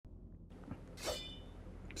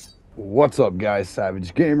What's up, guys?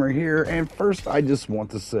 Savage Gamer here, and first I just want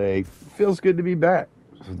to say it feels good to be back.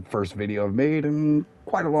 This is the first video I've made in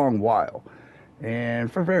quite a long while, and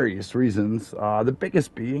for various reasons. The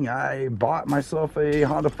biggest being I bought myself a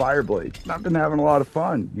Honda Fireblade. I've been having a lot of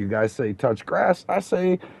fun. You guys say touch grass, I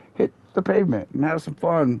say hit the pavement and have some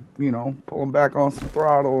fun, pulling back on some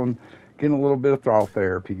throttle and getting a little bit of throttle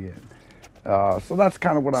therapy in. So that's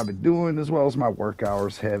kind of what I've been doing, as well as my work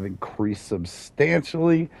hours have increased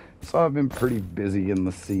substantially. So I've been pretty busy in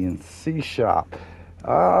the CNC shop.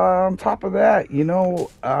 On top of that,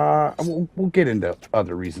 we'll get into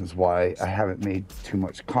other reasons why I haven't made too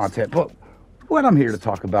much content. But what I'm here to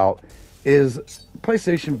talk about is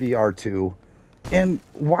PlayStation VR2 and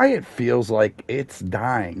why it feels like it's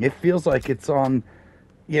dying. It feels like it's on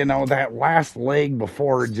that last leg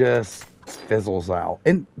before it just fizzles out.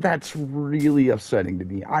 And that's really upsetting to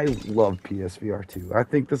me. I love PSVR2. I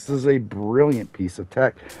think this is a brilliant piece of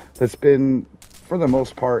tech that's been, for the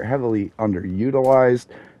most part, heavily underutilized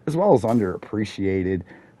as well as underappreciated.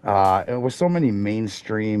 And with so many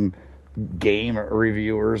mainstream game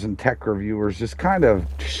reviewers and tech reviewers just kind of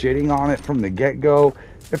shitting on it from the get-go,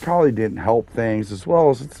 it probably didn't help things, as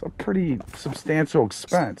well as it's a pretty substantial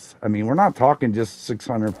expense. I mean, we're not talking just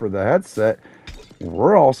 $600 for the headset.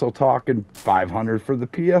 We're also talking $500 for the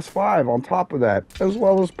PS5 on top of that, as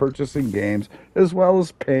well as purchasing games, as well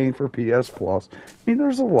as paying for PS Plus. I mean,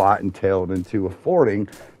 there's a lot entailed into affording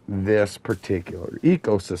this particular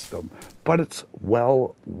ecosystem, but it's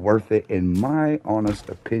well worth it in my honest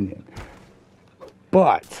opinion.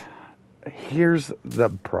 But here's the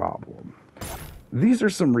problem. These are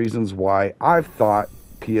some reasons why I've thought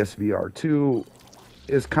PSVR2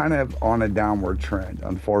 is kind of on a downward trend,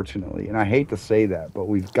 unfortunately. And I hate to say that, but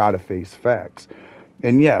we've got to face facts.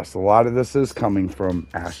 And yes, a lot of this is coming from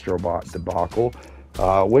Astrobot debacle,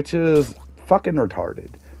 which is fucking retarded.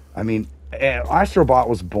 I mean, Astrobot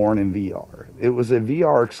was born in VR. It was a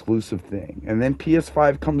VR exclusive thing. And then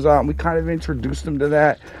PS5 comes out and we kind of introduced them to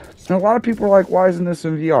that. And a lot of people are like, why isn't this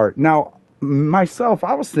in VR? Now, myself,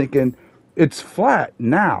 I was thinking it's flat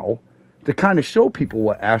now to kind of show people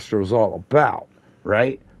what Astro's all about,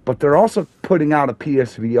 right? But they're also putting out a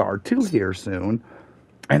PSVR 2 here soon,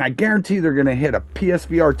 and I guarantee they're going to hit a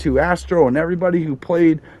PSVR 2 Astro, and everybody who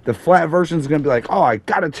played the flat version is going to be like, oh, I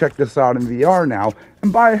got to check this out in VR now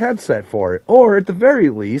and buy a headset for it. Or at the very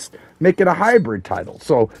least, make it a hybrid title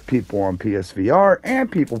so people on PSVR and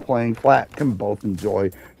people playing flat can both enjoy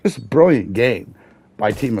this brilliant game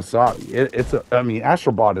by Team Asahi.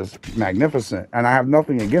 Astrobot is magnificent, and I have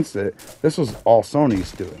nothing against it. This was all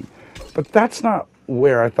Sony's doing. But that's not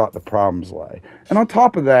where I thought the problems lay. And on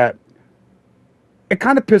top of that, it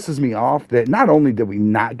kind of pisses me off that not only did we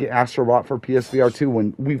not get Astrobot for PSVR 2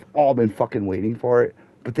 when we've all been fucking waiting for it,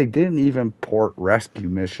 but they didn't even port Rescue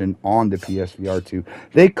Mission onto PSVR 2.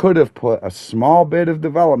 They could have put a small bit of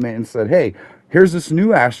development and said, hey, here's this new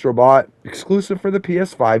Astrobot exclusive for the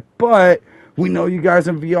PS5, but we know you guys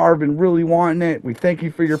in VR have been really wanting it. We thank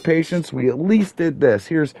you for your patience. We at least did this.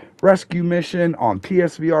 Here's Rescue Mission on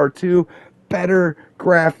PSVR 2. Better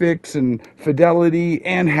graphics and fidelity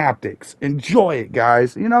and haptics. Enjoy it,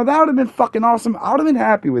 guys. That would have been fucking awesome. I would have been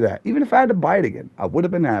happy with that. Even if I had to buy it again, I would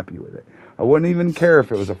have been happy with it. I wouldn't even care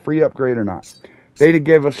if it was a free upgrade or not. They'd have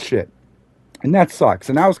gave us shit. And that sucks.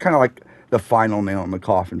 And that was kind of like the final nail in the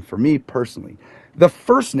coffin for me personally. The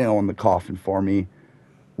first nail in the coffin for me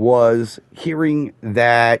was hearing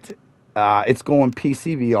that it's going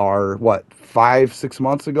PCVR, 5-6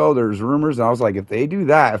 months ago. There's rumors, and I was like, if they do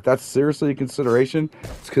that, if that's seriously a consideration,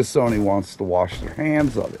 it's because Sony wants to wash their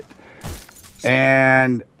hands of it.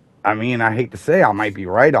 And I mean, I hate to say I might be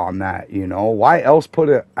right on that. Why else put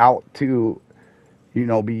it out to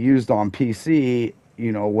be used on PC,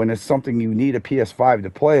 when it's something you need a PS5 to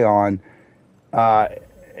play on,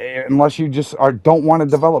 unless you just don't want to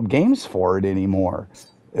develop games for it anymore.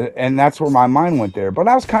 And that's where my mind went there. But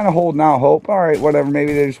I was kind of holding out hope. All right, whatever.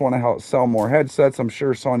 Maybe they just want to help sell more headsets. I'm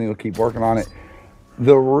sure Sony will keep working on it.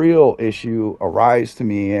 The real issue arises to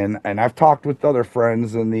me, and I've talked with other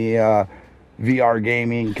friends in the VR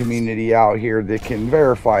gaming community out here that can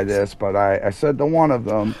verify this, but I said to one of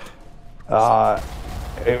them,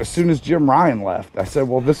 as soon as Jim Ryan left, I said,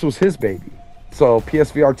 well, this was his baby. So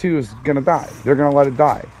PSVR 2 is going to die. They're going to let it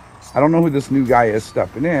die. I don't know who this new guy is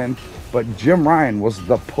stepping in, but Jim Ryan was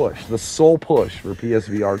the push, the sole push for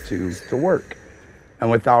PSVR 2 to work. And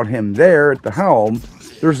without him there at the helm,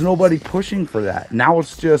 there's nobody pushing for that. Now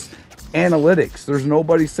it's just analytics. There's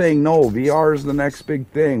nobody saying, no, VR is the next big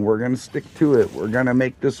thing. We're going to stick to it. We're going to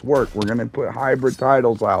make this work. We're going to put hybrid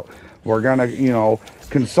titles out. We're gonna, you know,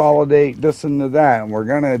 consolidate this into that, and we're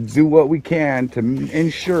gonna do what we can to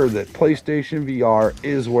ensure that PlayStation VR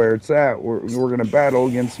is where it's at. We're gonna battle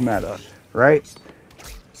against Meta, right?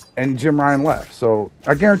 And Jim Ryan left, so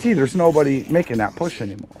I guarantee there's nobody making that push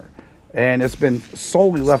anymore. And it's been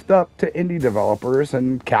solely left up to indie developers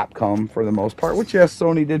and Capcom for the most part, which, yes,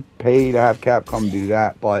 Sony did pay to have Capcom do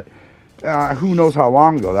that, but who knows how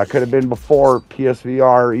long ago. That could have been before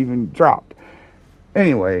PSVR even dropped.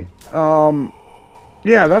 Anyway,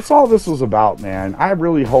 yeah, that's all this was about, man. I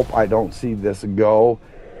really hope I don't see this go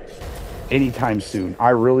anytime soon. I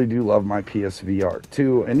really do love my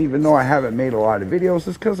PSVR2, and even though I haven't made a lot of videos,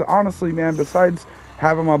 it's because honestly, man, besides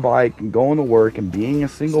having my bike and going to work and being a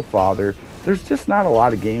single father, there's just not a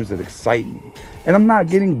lot of games that excite me. And I'm not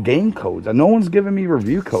getting game codes, and no one's giving me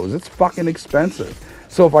review codes. It's fucking expensive.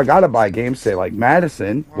 So if I gotta buy games, say like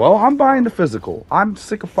Madison, well, I'm buying the physical. I'm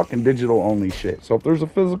sick of fucking digital only shit. So if there's a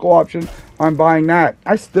physical option, I'm buying that.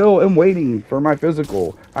 I still am waiting for my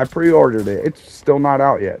physical. I pre-ordered it. It's still not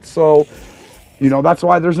out yet. So, you know, that's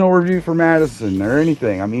why there's no review for Madison or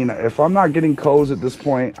anything. I mean, if I'm not getting codes at this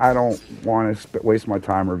point, I don't want to waste my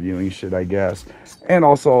time reviewing shit, I guess. And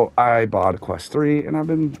also, I bought a Quest 3, and I've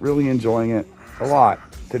been really enjoying it a lot,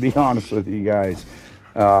 to be honest with you guys.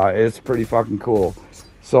 It's pretty fucking cool.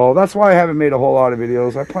 So that's why I haven't made a whole lot of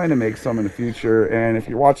videos. I plan to make some in the future. And if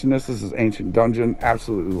you're watching this, this is Ancient Dungeon.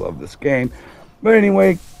 Absolutely love this game. But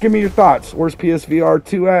anyway, give me your thoughts. Where's PSVR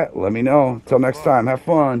 2 at? Let me know. Until next time, have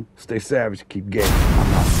fun. Stay savage. Keep gaming.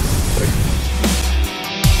 I'm out.